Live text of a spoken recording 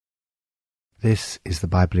This is the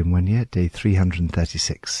Bible in 1 year, day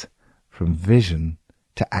 336. From vision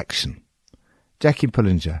to action. Jackie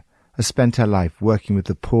Pullinger has spent her life working with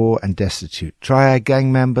the poor and destitute, triad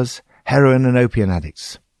gang members, heroin and opium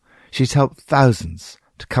addicts. She's helped thousands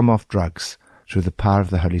to come off drugs through the power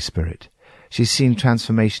of the Holy Spirit. She's seen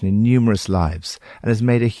transformation in numerous lives and has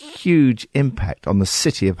made a huge impact on the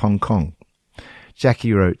city of Hong Kong.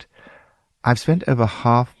 Jackie wrote, "I've spent over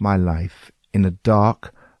half my life in a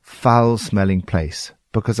dark, foul-smelling place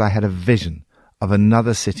because I had a vision of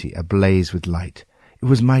another city ablaze with light. It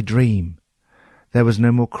was my dream. There was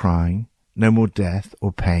no more crying, no more death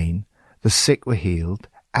or pain. The sick were healed,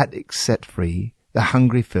 addicts set free, the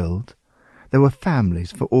hungry filled. There were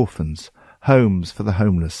families for orphans, homes for the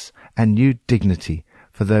homeless, and new dignity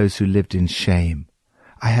for those who lived in shame.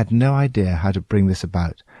 I had no idea how to bring this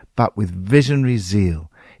about, but with visionary zeal,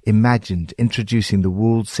 imagined introducing the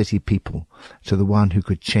walled city people to the one who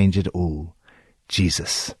could change it all,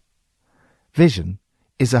 Jesus." Vision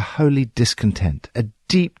is a holy discontent, a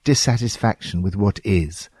deep dissatisfaction with what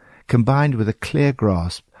is, combined with a clear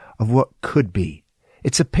grasp of what could be.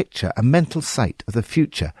 It's a picture, a mental sight of the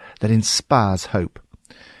future that inspires hope.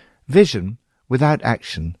 Vision without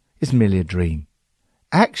action is merely a dream.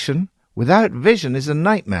 Action without vision is a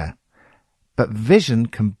nightmare. But vision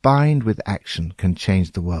combined with action can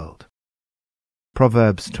change the world.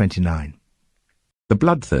 Proverbs 29. The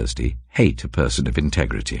bloodthirsty hate a person of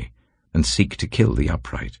integrity and seek to kill the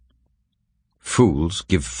upright. Fools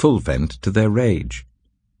give full vent to their rage,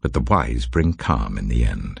 but the wise bring calm in the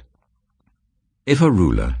end. If a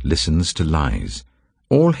ruler listens to lies,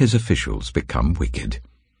 all his officials become wicked.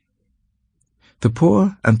 The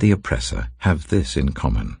poor and the oppressor have this in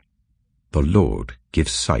common: the Lord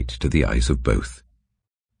gives sight to the eyes of both.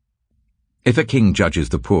 If a king judges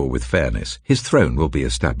the poor with fairness, his throne will be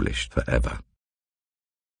established forever.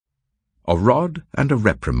 A rod and a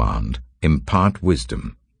reprimand impart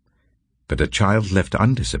wisdom, but a child left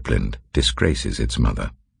undisciplined disgraces its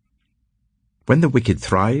mother. When the wicked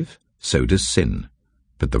thrive, so does sin,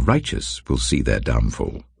 but the righteous will see their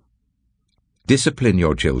downfall. Discipline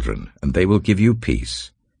your children, and they will give you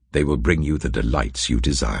peace. They will bring you the delights you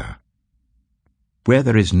desire. Where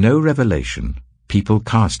there is no revelation, people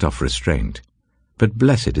cast off restraint, but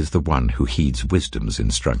blessed is the one who heeds wisdom's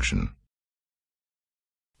instruction.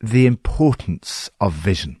 The importance of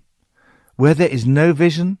vision. Where there is no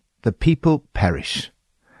vision, the people perish.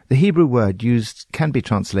 The Hebrew word used can be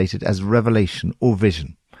translated as revelation or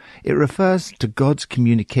vision. It refers to God's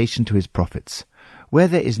communication to his prophets. Where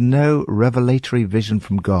there is no revelatory vision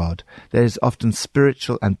from God, there is often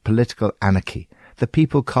spiritual and political anarchy. The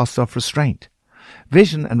people cast off restraint.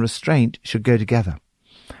 Vision and restraint should go together.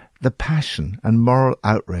 The passion and moral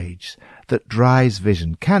outrage that drives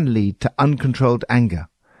vision can lead to uncontrolled anger.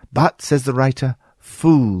 But, says the writer,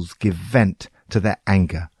 fools give vent to their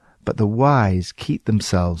anger, but the wise keep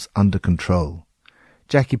themselves under control.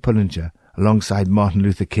 Jackie Pullinger, alongside Martin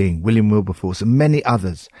Luther King, William Wilberforce, and many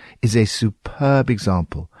others, is a superb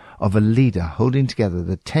example of a leader holding together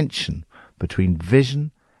the tension between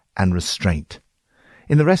vision and restraint.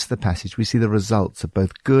 In the rest of the passage, we see the results of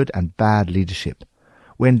both good and bad leadership.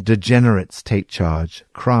 When degenerates take charge,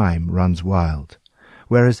 crime runs wild,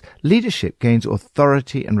 whereas leadership gains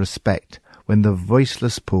authority and respect when the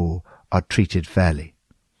voiceless poor are treated fairly.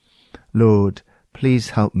 Lord, please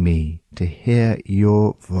help me to hear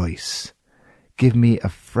your voice. Give me a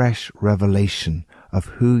fresh revelation of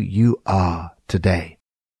who you are today.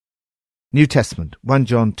 New Testament, 1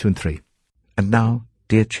 John 2 and 3. And now,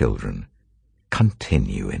 dear children,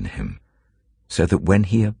 continue in him, so that when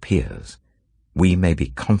he appears, we may be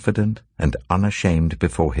confident and unashamed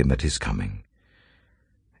before him at his coming.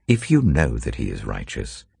 If you know that he is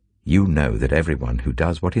righteous, you know that everyone who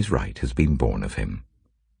does what is right has been born of him.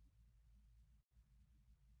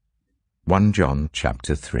 1 John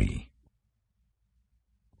chapter 3.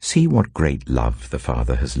 See what great love the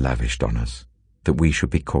Father has lavished on us, that we should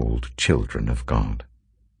be called children of God.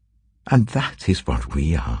 And that is what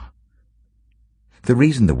we are. The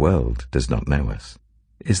reason the world does not know us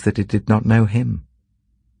is that it did not know him.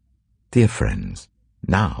 Dear friends,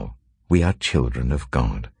 now we are children of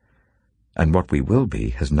God, and what we will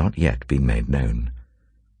be has not yet been made known.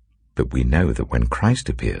 But we know that when Christ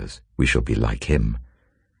appears, we shall be like him,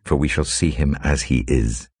 for we shall see him as he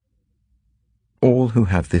is. All who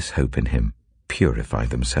have this hope in him purify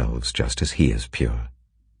themselves just as he is pure.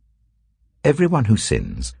 Everyone who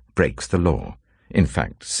sins breaks the law. In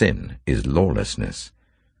fact, sin is lawlessness.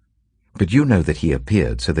 But you know that he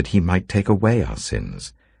appeared so that he might take away our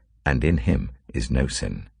sins, and in him is no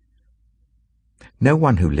sin. No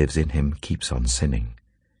one who lives in him keeps on sinning.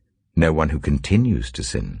 No one who continues to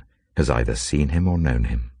sin has either seen him or known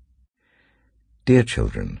him. Dear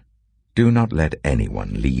children, do not let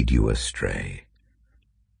anyone lead you astray.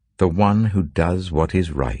 The one who does what is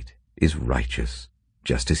right is righteous,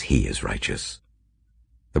 just as he is righteous.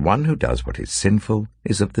 The one who does what is sinful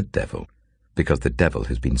is of the devil, because the devil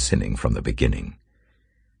has been sinning from the beginning.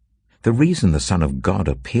 The reason the Son of God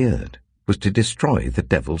appeared was to destroy the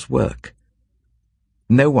devil's work.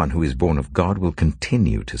 No one who is born of God will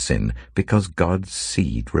continue to sin because God's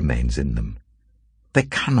seed remains in them. They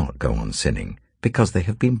cannot go on sinning because they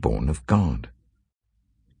have been born of God.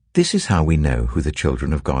 This is how we know who the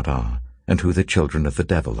children of God are and who the children of the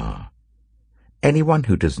devil are. Anyone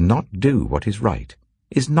who does not do what is right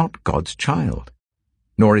is not God's child,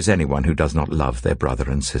 nor is anyone who does not love their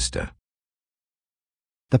brother and sister.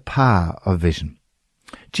 The power of vision.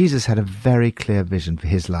 Jesus had a very clear vision for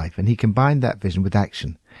his life, and he combined that vision with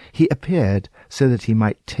action. He appeared so that he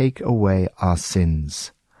might take away our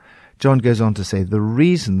sins. John goes on to say, the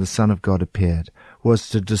reason the Son of God appeared was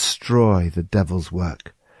to destroy the devil's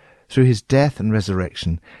work. Through his death and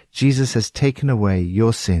resurrection, Jesus has taken away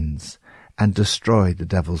your sins and destroyed the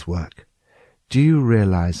devil's work. Do you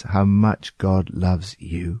realize how much God loves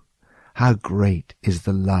you? How great is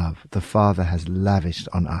the love the Father has lavished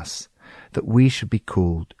on us, that we should be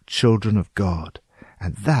called children of God,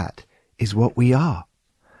 and that is what we are.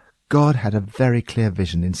 God had a very clear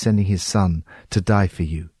vision in sending his Son to die for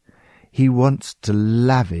you. He wants to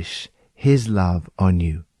lavish his love on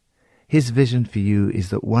you. His vision for you is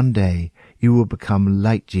that one day you will become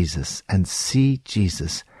like Jesus and see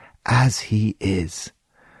Jesus as he is.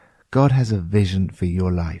 God has a vision for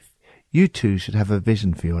your life. You too should have a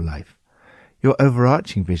vision for your life. Your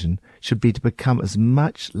overarching vision should be to become as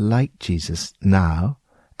much like Jesus now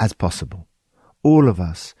as possible. All of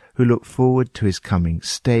us who look forward to his coming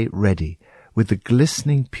stay ready with the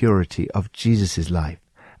glistening purity of Jesus' life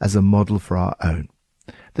as a model for our own.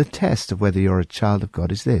 The test of whether you're a child of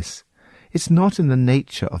God is this. It's not in the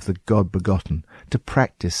nature of the God-begotten to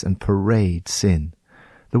practice and parade sin.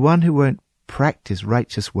 The one who won't practice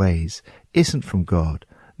righteous ways isn't from God,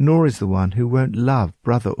 nor is the one who won't love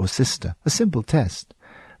brother or sister. A simple test.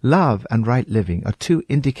 Love and right living are two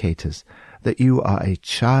indicators that you are a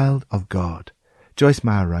child of God. Joyce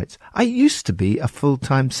Meyer writes, I used to be a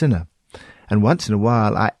full-time sinner, and once in a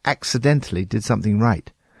while I accidentally did something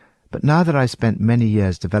right. But now that I've spent many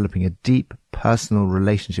years developing a deep personal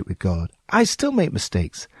relationship with God, I still make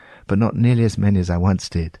mistakes, but not nearly as many as I once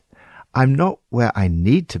did. I'm not where I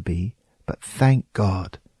need to be, but thank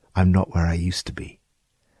God I'm not where I used to be.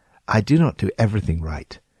 I do not do everything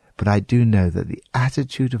right, but I do know that the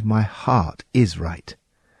attitude of my heart is right.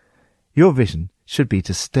 Your vision should be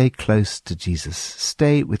to stay close to Jesus,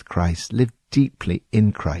 stay with Christ, live deeply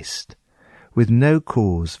in Christ, with no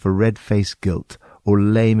cause for red-faced guilt or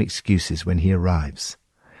lame excuses when he arrives.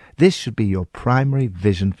 This should be your primary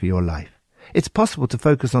vision for your life. It's possible to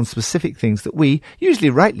focus on specific things that we, usually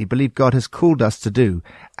rightly, believe God has called us to do,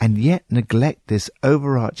 and yet neglect this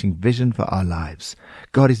overarching vision for our lives.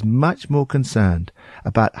 God is much more concerned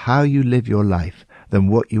about how you live your life than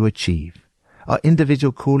what you achieve. Our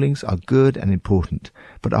individual callings are good and important,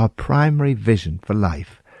 but our primary vision for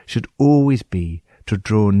life should always be to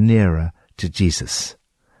draw nearer to Jesus.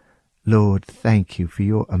 Lord, thank you for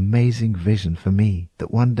your amazing vision for me,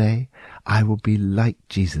 that one day I will be like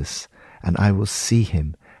Jesus and I will see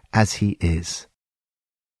him as he is.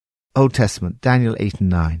 Old Testament, Daniel 8 and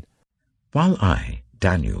 9. While I,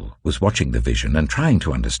 Daniel, was watching the vision and trying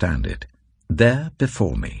to understand it, there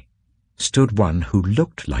before me stood one who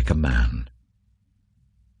looked like a man.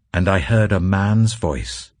 And I heard a man's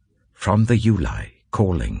voice from the Ulai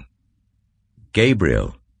calling,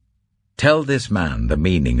 Gabriel, tell this man the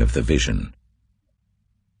meaning of the vision.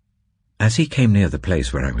 As he came near the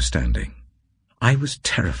place where I was standing, I was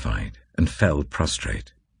terrified and fell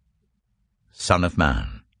prostrate. Son of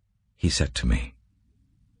man, he said to me,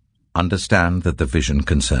 understand that the vision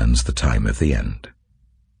concerns the time of the end.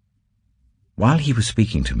 While he was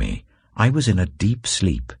speaking to me, I was in a deep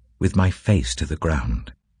sleep with my face to the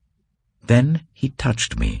ground. Then he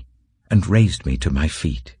touched me and raised me to my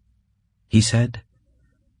feet. He said,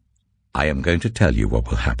 I am going to tell you what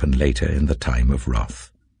will happen later in the time of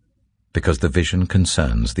wrath, because the vision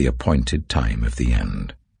concerns the appointed time of the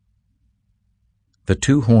end. The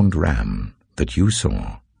two-horned ram that you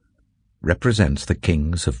saw represents the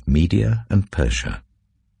kings of Media and Persia.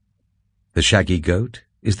 The shaggy goat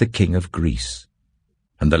is the king of Greece,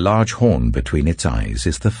 and the large horn between its eyes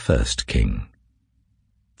is the first king.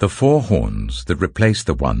 The 4 horns that replace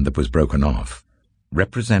the one that was broken off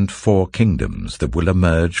represent 4 kingdoms that will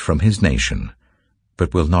emerge from his nation,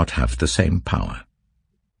 but will not have the same power.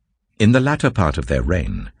 In the latter part of their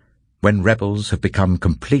reign, when rebels have become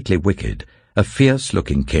completely wicked, a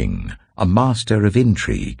fierce-looking king, a master of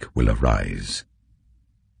intrigue, will arise.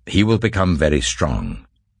 He will become very strong,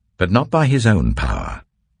 but not by his own power.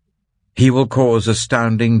 He will cause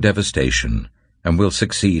astounding devastation and will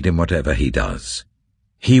succeed in whatever he does.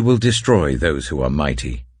 He will destroy those who are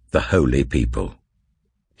mighty, the holy people.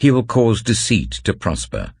 He will cause deceit to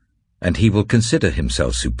prosper, and he will consider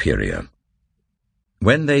himself superior.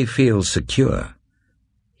 When they feel secure,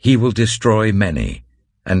 he will destroy many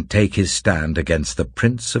and take his stand against the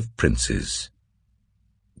Prince of Princes.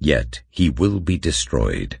 Yet he will be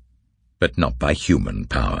destroyed, but not by human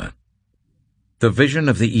power. The vision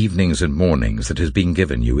of the evenings and mornings that has been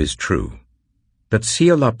given you is true, but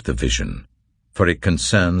seal up the vision, for it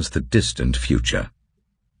concerns the distant future.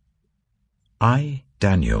 I,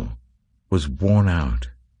 Daniel, was worn out.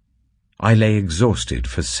 I lay exhausted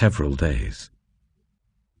for several days.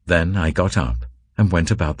 Then I got up and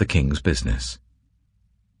went about the king's business.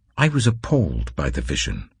 I was appalled by the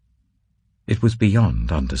vision. It was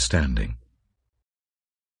beyond understanding.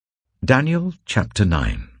 Daniel chapter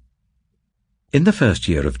 9. In the first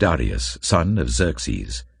year of Darius, son of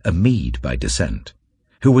Xerxes, a Mede by descent,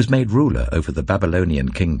 who was made ruler over the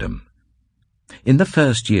Babylonian kingdom, in the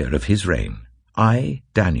first year of his reign, I,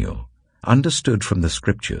 Daniel, understood from the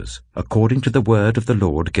Scriptures, according to the word of the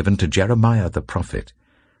Lord given to Jeremiah the prophet,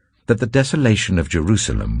 that the desolation of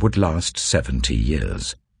Jerusalem would last 70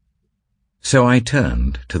 years. So I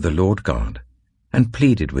turned to the Lord God, and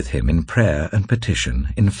pleaded with him in prayer and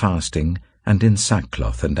petition, in fasting, and in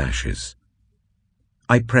sackcloth and ashes.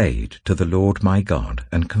 I prayed to the Lord my God,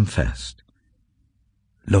 and confessed,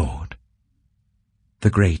 Lord, the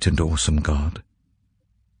great and awesome God,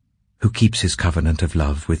 who keeps his covenant of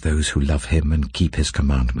love with those who love him and keep his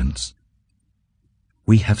commandments,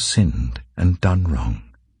 we have sinned and done wrong.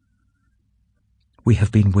 We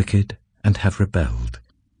have been wicked and have rebelled.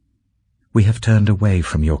 We have turned away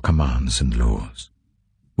from your commands and laws.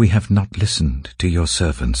 We have not listened to your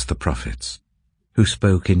servants the prophets, who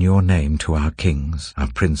spoke in your name to our kings,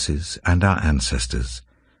 our princes, and our ancestors,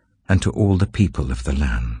 and to all the people of the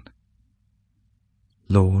land.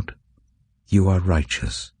 Lord, you are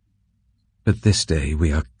righteous, but this day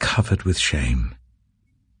we are covered with shame.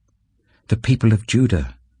 The people of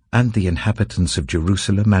Judah and the inhabitants of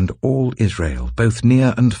Jerusalem and all Israel, both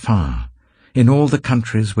near and far, in all the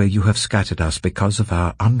countries where you have scattered us because of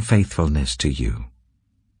our unfaithfulness to you.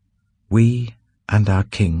 We and our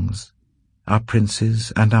kings, our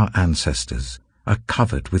princes and our ancestors are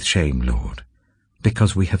covered with shame, Lord,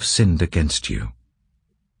 because we have sinned against you.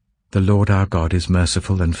 The Lord our God is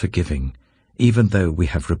merciful and forgiving, even though we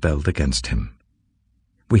have rebelled against him.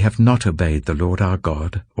 We have not obeyed the Lord our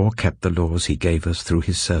God or kept the laws he gave us through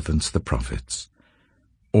his servants the prophets.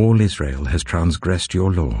 All Israel has transgressed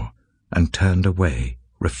your law and turned away,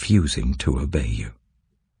 refusing to obey you.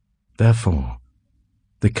 Therefore,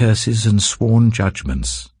 the curses and sworn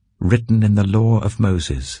judgments written in the law of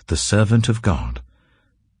Moses, the servant of God,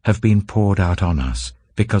 have been poured out on us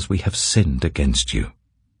because we have sinned against you.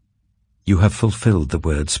 You have fulfilled the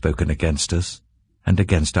word spoken against us and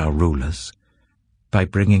against our rulers by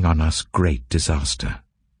bringing on us great disaster.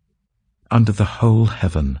 Under the whole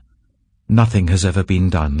heaven, nothing has ever been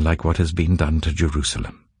done like what has been done to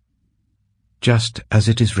Jerusalem. Just as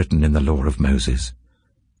it is written in the law of Moses,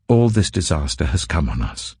 all this disaster has come on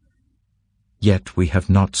us. Yet we have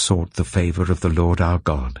not sought the favor of the Lord our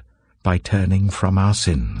God by turning from our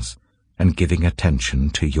sins and giving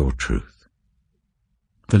attention to your truth.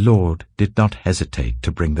 The Lord did not hesitate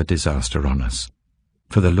to bring the disaster on us,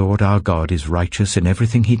 for the Lord our God is righteous in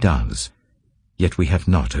everything he does, yet we have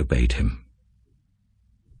not obeyed him.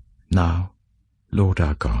 Now, Lord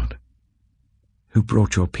our God, who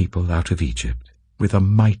brought your people out of Egypt with a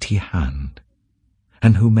mighty hand,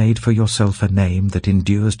 and who made for yourself a name that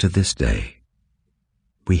endures to this day,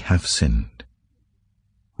 we have sinned.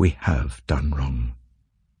 We have done wrong.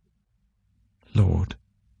 Lord,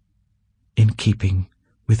 in keeping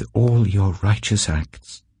with all your righteous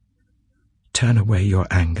acts, turn away your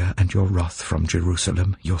anger and your wrath from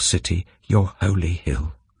Jerusalem, your city, your holy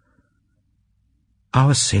hill.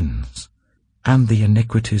 Our sins and the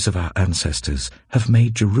iniquities of our ancestors have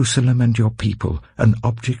made Jerusalem and your people an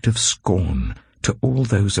object of scorn to all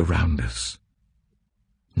those around us.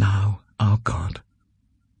 Now, our God,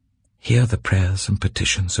 hear the prayers and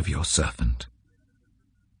petitions of your servant.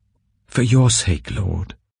 For your sake,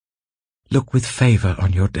 Lord, look with favor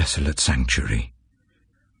on your desolate sanctuary.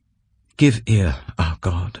 Give ear, our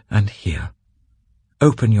God, and hear.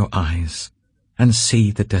 Open your eyes, and see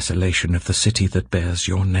the desolation of the city that bears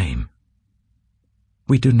your name.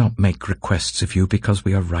 We do not make requests of you because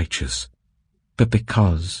we are righteous, but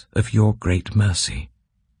because of your great mercy.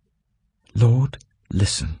 Lord,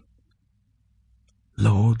 listen.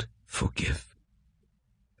 Lord, forgive.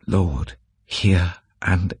 Lord, hear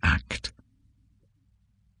and act.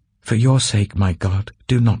 For your sake, my God,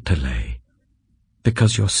 do not delay,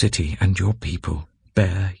 because your city and your people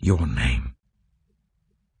bear your name.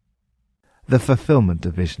 The fulfillment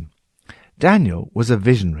of vision. Daniel was a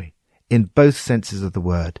visionary in both senses of the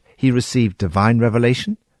word. He received divine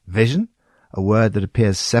revelation, vision, a word that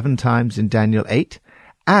appears 7 times in Daniel 8,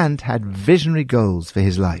 and had visionary goals for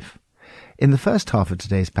his life. In the first half of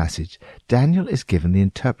today's passage, Daniel is given the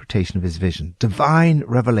interpretation of his vision, divine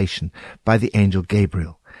revelation, by the angel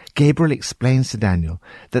Gabriel. Gabriel explains to Daniel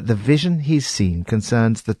that the vision he's seen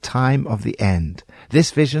concerns the time of the end.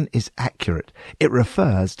 This vision is accurate. It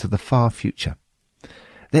refers to the far future.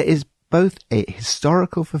 There is both a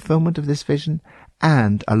historical fulfillment of this vision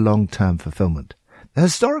and a long-term fulfillment. The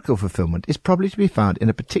historical fulfillment is probably to be found in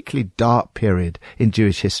a particularly dark period in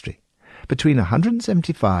Jewish history. Between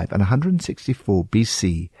 175 and 164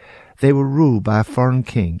 BC, they were ruled by a foreign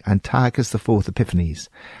king, Antiochus IV Epiphanes.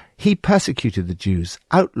 He persecuted the Jews,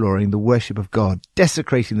 outlawing the worship of God,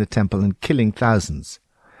 desecrating the temple and killing thousands.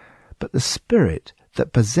 But the spirit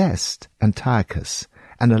that possessed Antiochus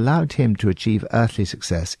and allowed him to achieve earthly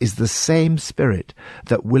success is the same spirit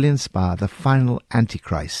that will inspire the final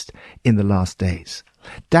Antichrist in the last days.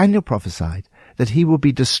 Daniel prophesied that he will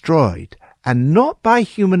be destroyed, and not by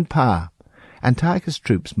human power. Antiochus'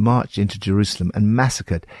 troops marched into Jerusalem and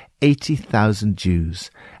massacred 80,000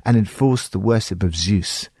 Jews and enforced the worship of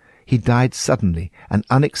Zeus. He died suddenly and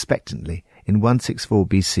unexpectedly in 164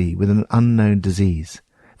 BC with an unknown disease.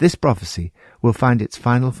 This prophecy will find its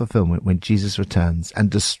final fulfillment when Jesus returns and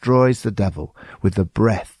destroys the devil with the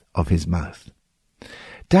breath of his mouth.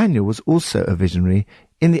 Daniel was also a visionary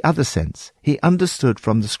in the other sense. He understood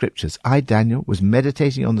from the scriptures. Daniel, was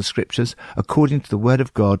meditating on the scriptures according to the word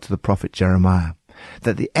of God to the prophet Jeremiah,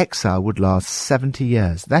 that the exile would last 70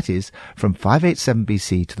 years, that is, from 587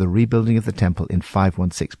 BC to the rebuilding of the temple in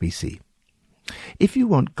 516 BC. If you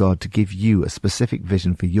want God to give you a specific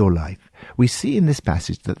vision for your life, we see in this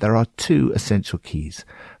passage that there are 2 essential keys.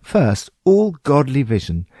 First, all godly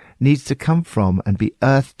vision needs to come from and be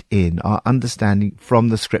earthed in our understanding from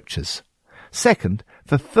the scriptures. Second,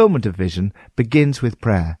 fulfillment of vision begins with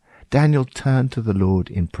prayer. Daniel turned to the Lord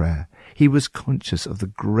in prayer. He was conscious of the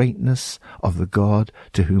greatness of the God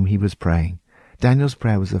to whom he was praying. Daniel's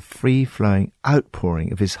prayer was a free-flowing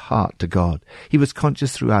outpouring of his heart to God. He was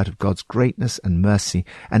conscious throughout of God's greatness and mercy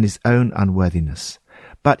and his own unworthiness.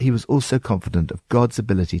 But he was also confident of God's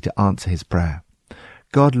ability to answer his prayer.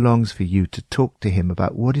 God longs for you to talk to him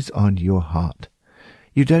about what is on your heart.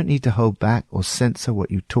 You don't need to hold back or censor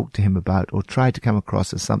what you talk to him about or try to come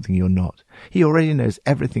across as something you're not. He already knows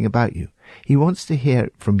everything about you. He wants to hear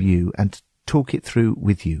it from you and to talk it through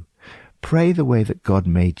with you. Pray the way that God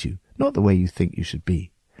made you, not the way you think you should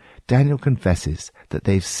be. Daniel confesses that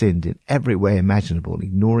they've sinned in every way imaginable,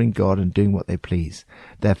 ignoring God and doing what they please.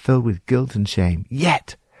 They're filled with guilt and shame.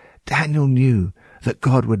 Yet, Daniel knew that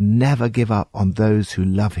God would never give up on those who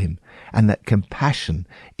love him, and that compassion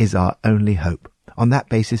is our only hope. On that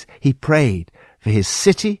basis, he prayed for his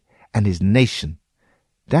city and his nation.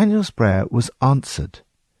 Daniel's prayer was answered.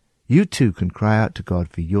 You too can cry out to God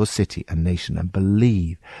for your city and nation and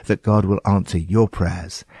believe that God will answer your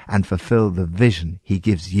prayers and fulfill the vision he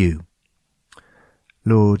gives you.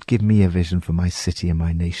 Lord, give me a vision for my city and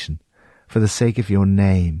my nation. For the sake of your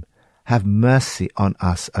name, have mercy on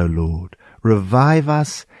us, O Lord. Revive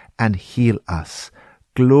us and heal us.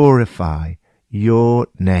 Glorify your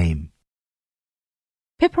name.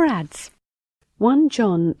 Pippa adds, 1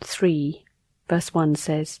 John 3 verse 1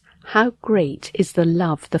 says, "How great is the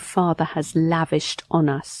love the Father has lavished on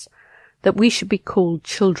us, that we should be called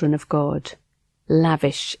children of God."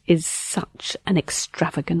 Lavish is such an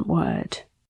extravagant word.